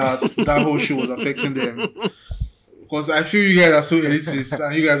think that whole show was affecting them. Because I feel you guys are so elitist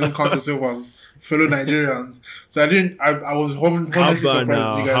and you guys don't count yourself as fellow Nigerians. So I was honestly surprised with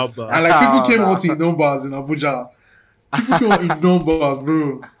you guys. And like people came out in numbers in Abuja. People came out in numbers,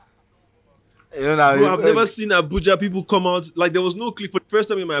 bro. You know, Bro, I've never seen Abuja people come out. Like, there was no clip. For the first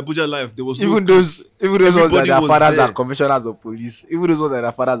time in my Abuja life, there was no even clip. those ones that their fathers there. are commissioners of police. Even those ones that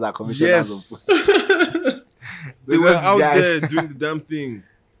their fathers are commissioners of police. They were out there doing the damn thing.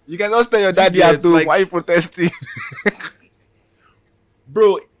 You can just tell your daddy at home, like, why are you protesting?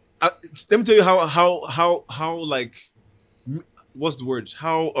 Bro, let me tell you how like, what's the word?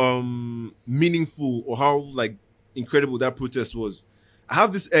 How meaningful or how like incredible that protest was. I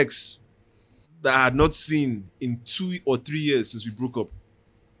have this ex that I had not seen in 2 or 3 years since we broke up.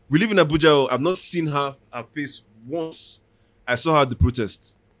 We live in Abuja. I've not seen her face once. I saw her at the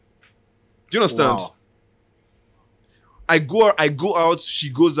protest. Do you understand? Wow. I go out,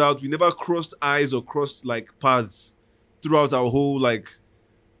 she goes out. We never crossed eyes or crossed like paths throughout our whole like,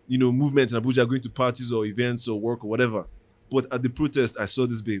 you know, movement in Abuja, going to parties or events or work or whatever. But at the protest, I saw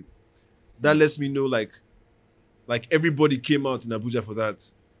this babe. That lets me know like everybody came out in Abuja for that.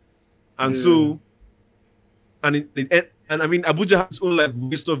 And so, and I mean, Abuja has its own like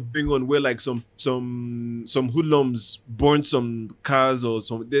weird stuff going on where like some hoodlums burned some cars or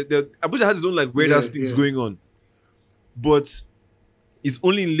some. Abuja has its own like weird ass things going on, but it's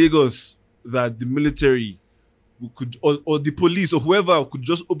only in Lagos that the military could or the police or whoever could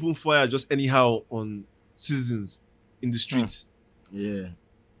just open fire just anyhow on citizens in the streets. Yeah,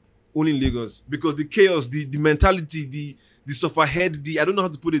 only in Lagos because the chaos, the mentality, the suffer head, I don't know how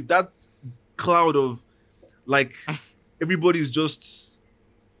to put it, that cloud of like everybody's just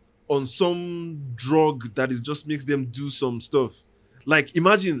on some drug that is just makes them do some stuff. Like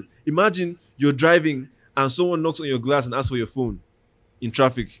imagine you're driving and someone knocks on your glass and asks for your phone in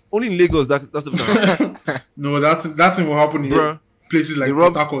traffic. Only in Lagos that's the No, that's what happen in places like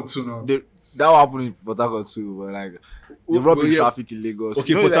Port Harcourt too now. That will happen in Port Harcourt too, but like they rob in traffic in Lagos.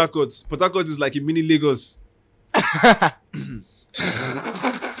 Okay, Port Harcourt is like a mini Lagos. I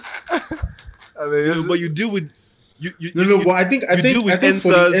mean, but you deal with but I think for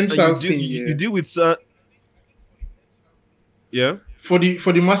the NSAS thing, you deal with for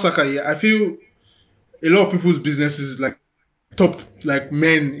the massacre, I feel a lot of people's businesses like top like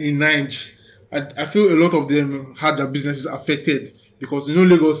men in Niger. I feel a lot of them had their businesses affected because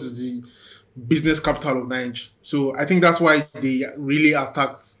Lagos is the business capital of Niger. So I think that's why they really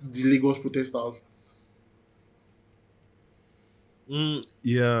attacked the Lagos protesters.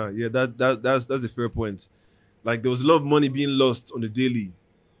 That's a fair point. Like there was a lot of money being lost on the daily.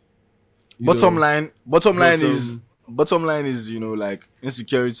 Bottom line is like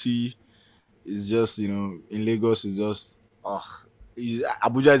insecurity is just in Lagos is just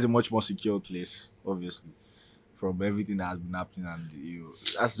Abuja is a much more secure place, obviously, from everything that has been happening, and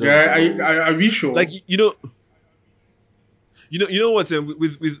that's just I be sure. Like you know what?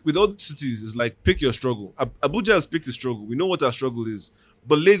 With all the cities, it's like pick your struggle. Abuja has picked the struggle. We know what our struggle is,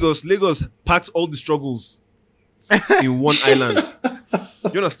 but Lagos packed all the struggles in one island.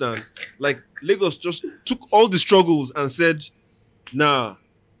 You understand? Like Lagos just took all the struggles and said, "Nah,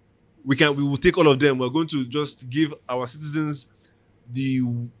 we will take all of them. We're going to just give our citizens the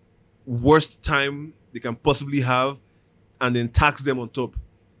worst time they can possibly have, and then tax them on top."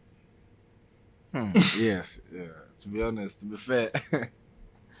 Yes, yeah. To be honest, to be fair,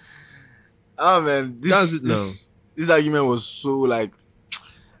 oh man, this argument was so like,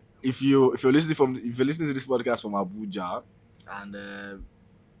 if you're listening to this podcast from Abuja and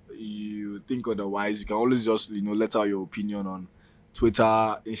you think otherwise, you can always just let out your opinion on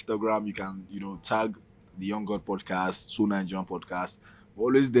Twitter, Instagram. You can tag the Young God Podcast, So Nigerian Podcast. We're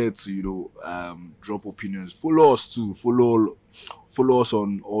always there to drop opinions. Follow us too. Follow us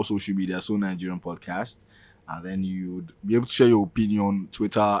on all social media, So Nigerian Podcast. And then you'd be able to share your opinion,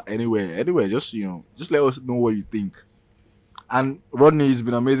 Twitter, anywhere. Just let us know what you think. And Rodney, it's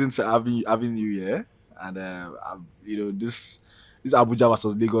been amazing to having you here. And this Abuja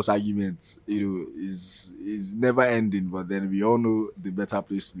versus Lagos argument, is never ending. But then we all know the better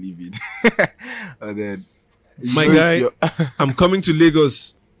place to live in. And then, My guy, I'm coming to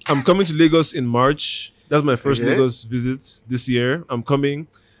Lagos. I'm coming to Lagos in March. That's my first Lagos visit this year. I'm coming.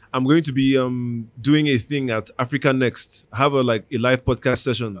 I'm going to be doing a thing at Africa Next. I have a live podcast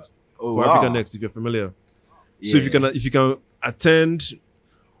session for Africa Next, if you're familiar. So if you can attend,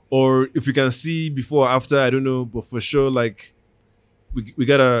 or if you can see before or after, I don't know, but for sure, like we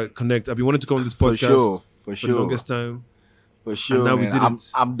gotta connect. I've been wanting to come on this podcast for the longest time. For sure, and now man. we did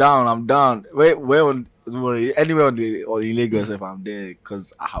it. I'm down. Where on? Don't worry. Anywhere or in Lagos, if I'm there,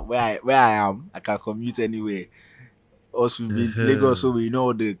 because where I am, I can commute anywhere. Also, Lagos, so we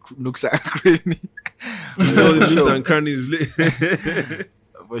know the nooks and crannies. All the nooks and crannies.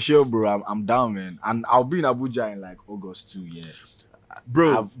 For sure, bro. I'm down, man. And I'll be in Abuja in like August too. Yeah,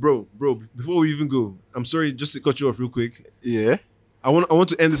 bro. Before we even go, I'm sorry, just to cut you off real quick. Yeah. I want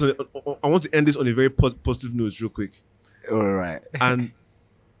to end this on a very positive note, real quick. All right. And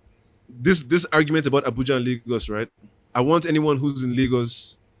this argument about Abuja and Lagos, right? I want anyone who's in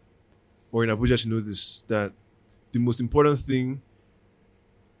Lagos or in Abuja to know this, that the most important thing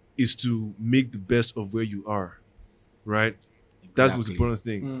is to make the best of where you are, right? That's the most important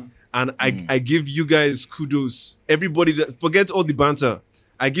thing. And I give you guys kudos. Everybody, forget all the banter.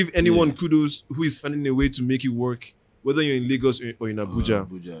 I give anyone kudos who is finding a way to make it work, whether you're in Lagos or in Abuja.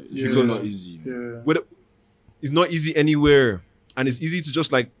 Because not easy. It's not easy anywhere. And it's easy to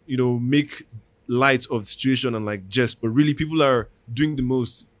just make light of the situation and jest. But really, people are doing the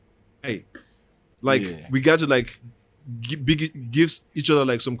most. Hey, we got to give each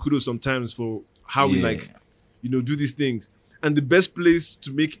other some kudos sometimes for how we do these things. And the best place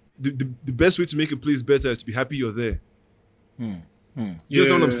to make the best way to make a place better is to be happy you're there. You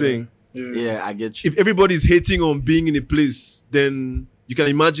know what I'm saying? Yeah, I get you. If everybody's hating on being in a place, then you can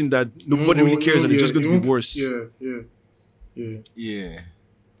imagine that nobody really cares and it's just going to be worse. Yeah.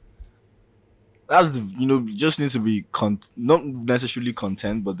 That's you just need to be not necessarily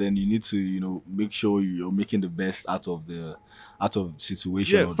content, but then you need to make sure you're making the best out of the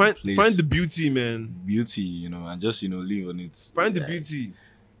situation. Yeah, find the beauty, man. Beauty, and just live on it. Find the beauty.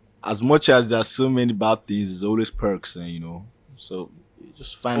 As much as there's so many bad things, there's always perks, and so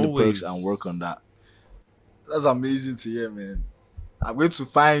just find the perks and work on that. That's amazing to hear, man. I'm going to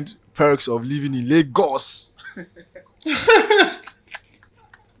find perks of living in Lagos.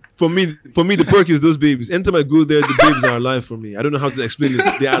 For me, the perk is those babes. Anytime I go there, the babes are alive for me. I don't know how to explain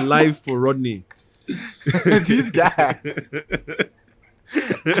it. They are alive for Rodney. This guy.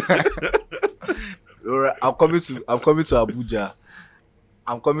 Alright, I'm coming to Abuja.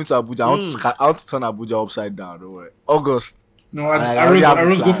 I want to turn Abuja upside down. Don't worry. August. No, I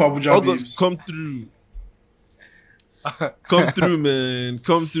always go for Abuja. August, babes. come through. Come through, man.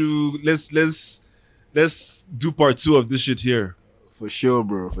 Come through. Let's do part 2 of this shit here. For sure,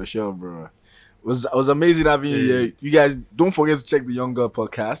 bro. It was amazing having you here. You guys don't forget to check the Young Girl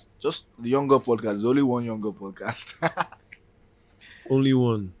podcast. Just the Young Girl podcast. There's only one Young Girl podcast. Only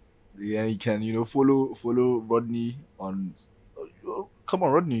one. Yeah, you can follow Rodney on. Come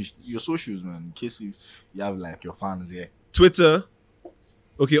on, Rodney, your socials, man. In case you have your fans here. Twitter.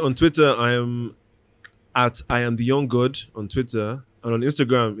 Okay, on Twitter I am the Young God on Twitter, and on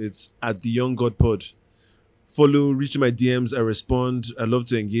Instagram it's at the Young God Pod. Follow, reach my DMs, I respond. I love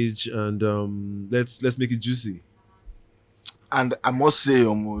to engage, and let's make it juicy. And I must say,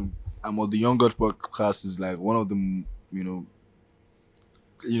 the Young God podcast is one of the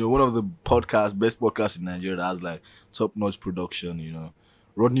one of the best podcasts in Nigeria that has top-notch production.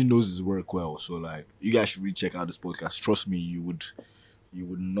 Rodney knows his work well, so you guys should really check out this podcast. Trust me, you would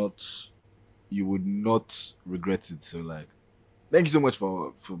not regret it. So thank you so much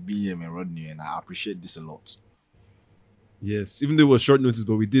for being here, man, Rodney, and I appreciate this a lot. Yes, even though it was short notice,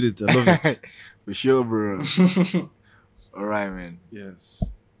 but we did it. I love it. For sure, bro. All right, man.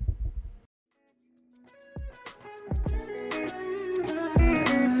 Yes.